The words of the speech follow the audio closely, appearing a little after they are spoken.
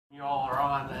you all are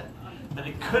on that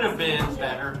it could have been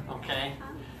better, okay?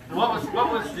 And what was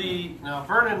the, now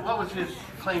Vernon, what was his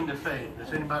claim to fame?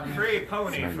 Does anybody? Free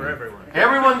pony for everyone.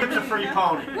 Everyone gets a free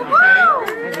pony, okay? I love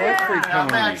free Now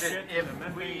ponies. imagine if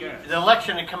the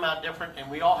election had come out different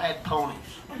and we all had ponies.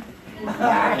 Okay?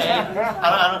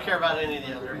 I don't care about any of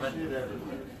the other, but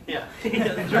yeah.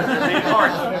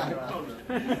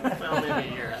 Well, maybe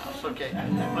at your house, okay.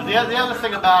 But the other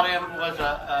thing about him was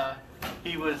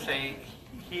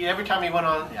he every time he went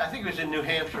on, I think it was in New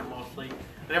Hampshire mostly,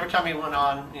 but every time he went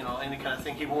on, you know, any kind of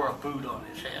thing, he wore a boot on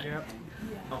his head. Yep.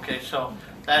 Okay, so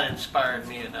that inspired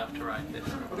me enough to write this.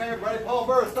 Okay, everybody, Paul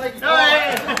Burris, thank you.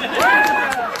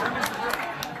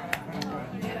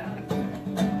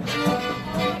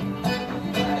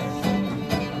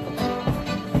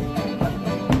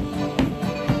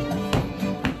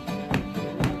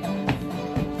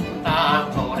 I'm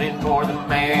voting for the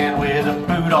man with a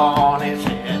boot on his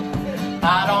head.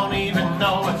 I don't even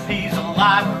know if he's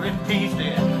alive or if he's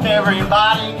dead.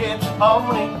 Everybody gets a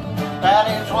pony, that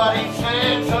is what he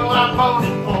said. So I'm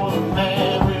voting for the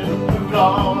man with a boot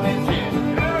on his head.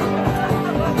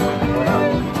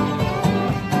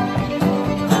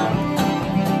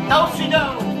 Do-si-do.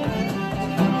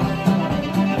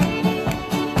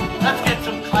 Let's get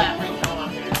some clapping on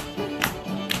here.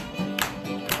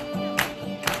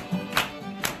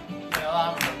 Well,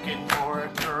 I'm looking for a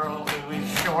girl who is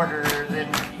shorter than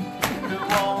me, who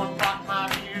won't block my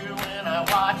view when I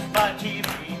watch my TV.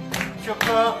 She'll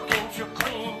cook and she'll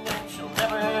clean and she'll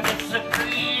never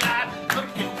disagree. I'm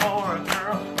looking for a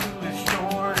girl who is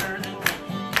shorter than me.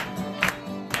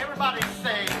 Everybody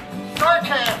say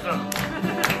sarcasm.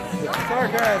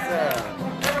 Sarcasm.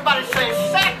 Everybody say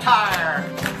satire.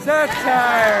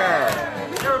 Satire.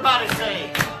 Everybody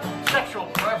say sexual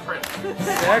preference.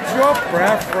 Sexual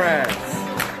preference.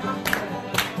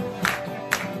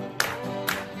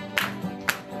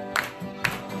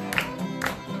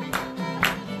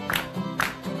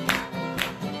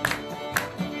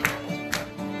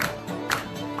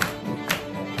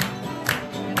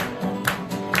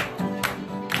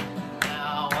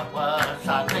 Now what was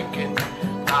I thinking?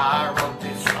 I wrote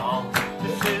this song.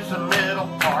 This is the middle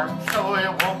part, so it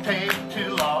won't take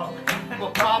too long.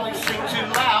 We'll probably sing too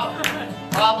loud,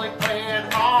 probably play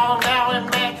it wrong. Now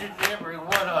imagine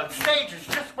everyone on stage is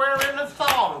just wearing a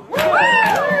thong. Oh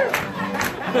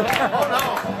no,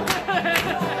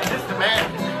 just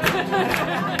imagine.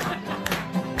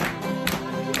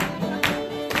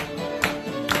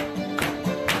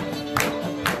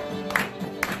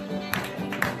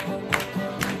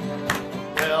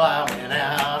 Well, I went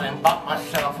out and bought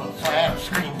myself a flat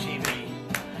screen TV.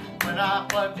 When I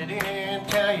plugged it in,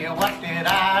 tell you what did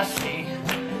I see?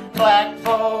 Black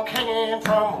folk hanging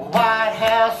from a White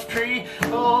House tree.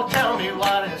 Oh, tell me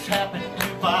what has happened to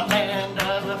my land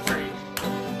of the free.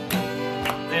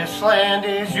 This land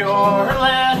is your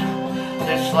land,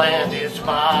 this land is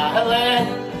my land,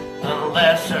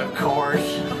 unless of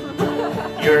course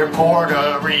you're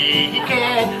Puerto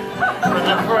Rican, from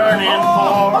the burning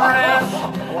forest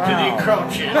to the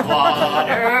encroaching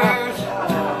waters.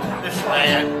 This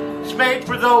land is made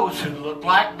for those who look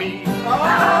like me. That's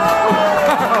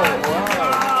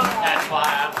why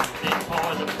I'm looking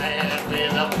for the man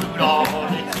with a boot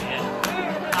on his head.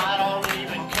 I don't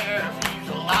even care if he's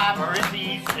alive or if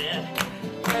he's dead.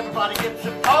 Everybody gets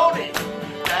a pony,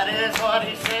 that is what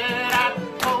he said. I'm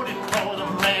voting for the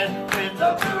man with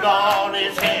the boot on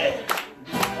his head.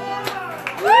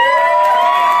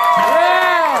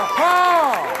 Yeah,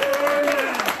 Paul.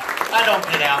 I don't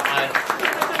get out my...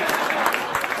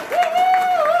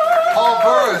 Paul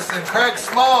Burris and Craig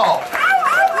Small.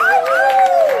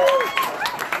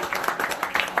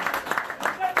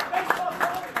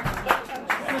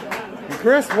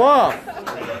 Chris Wolf.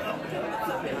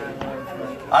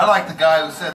 I like the guy who said